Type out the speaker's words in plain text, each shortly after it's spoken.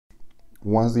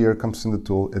once the air comes in the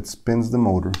tool, it spins the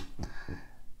motor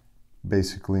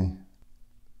basically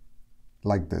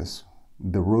like this.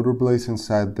 The rotor blades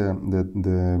inside the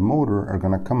motor are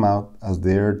going to come out as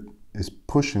the air is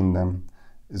pushing them.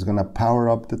 It's going to power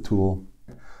up the tool.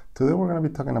 Today we're going to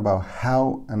be talking about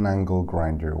how an angle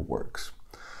grinder works.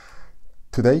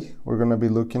 Today we're going to be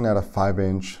looking at a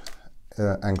 5-inch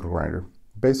angle grinder.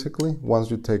 Basically, once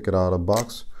you take it out of the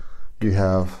box, you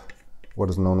have what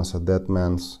is known as a dead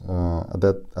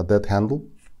handle.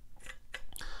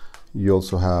 You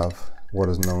also have what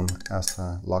is known as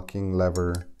a locking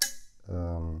lever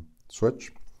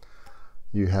switch.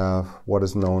 You have what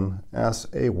is known as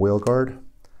a wheel guard,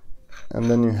 and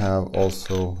then you have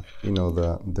also, you know,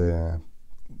 the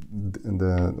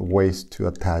ways to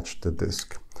attach the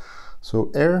disc.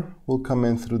 So air will come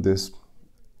in through this.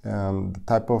 The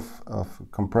type of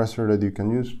compressor that you can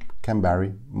use can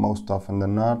vary. Most often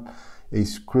than not, a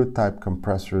screw type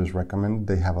compressor is recommended.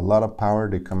 They have a lot of power.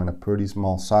 They come in a pretty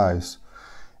small size,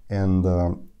 and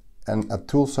a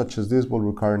tool such as this will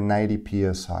require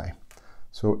 90 psi.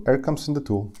 So air comes in the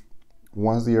tool.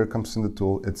 Once the air comes in the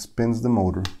tool, it spins the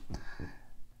motor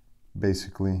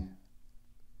basically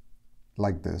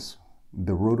like this.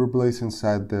 The rotor blades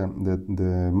inside the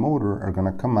motor are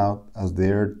going to come out as the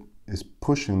air is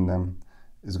pushing them.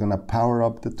 It's going to power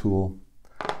up the tool.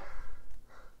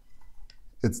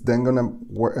 It's then going to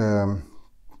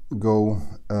go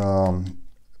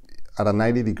at a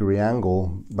 90-degree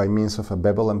angle by means of a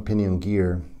bevel and pinion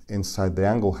gear inside the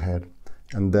angle head,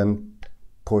 and then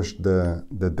push the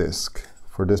disc.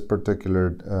 For this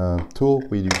particular tool,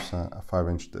 we use a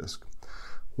 5-inch disc.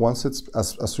 Once it's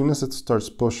as soon as it starts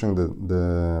pushing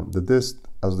the disc,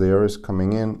 as the air is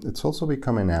coming in, it's also going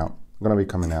to be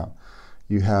coming out.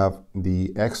 You have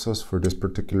the exhaust for this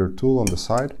particular tool on the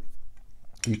side.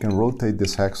 You can rotate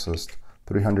this exhaust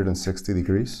 360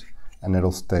 degrees and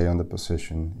it'll stay on the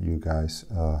position you guys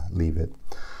leave it.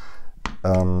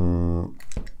 In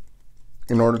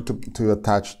order to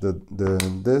attach the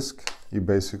disc, you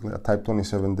basically, a Type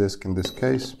 27 disc in this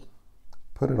case,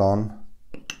 put it on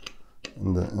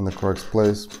in the correct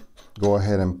place, go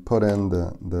ahead and put in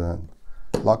the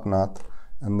lock nut,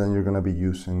 and then you're going to be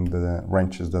using the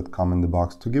wrenches that come in the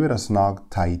box to give it a snug,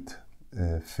 tight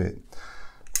fit.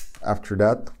 After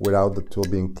that, without the tool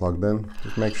being plugged in,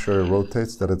 just make sure it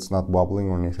rotates, that it's not wobbling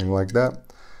or anything like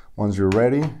that. Once you're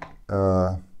ready,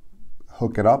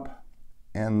 hook it up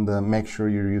and make sure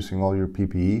you're using all your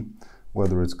PPE,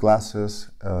 whether it's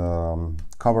glasses,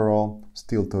 coverall,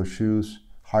 steel-toe shoes,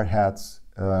 hard hats,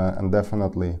 and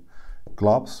definitely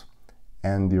gloves,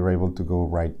 and you're able to go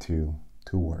right to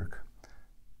work.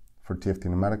 For TFT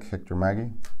Pneumatic, Hector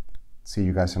Maggi. See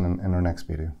you guys in our next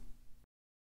video.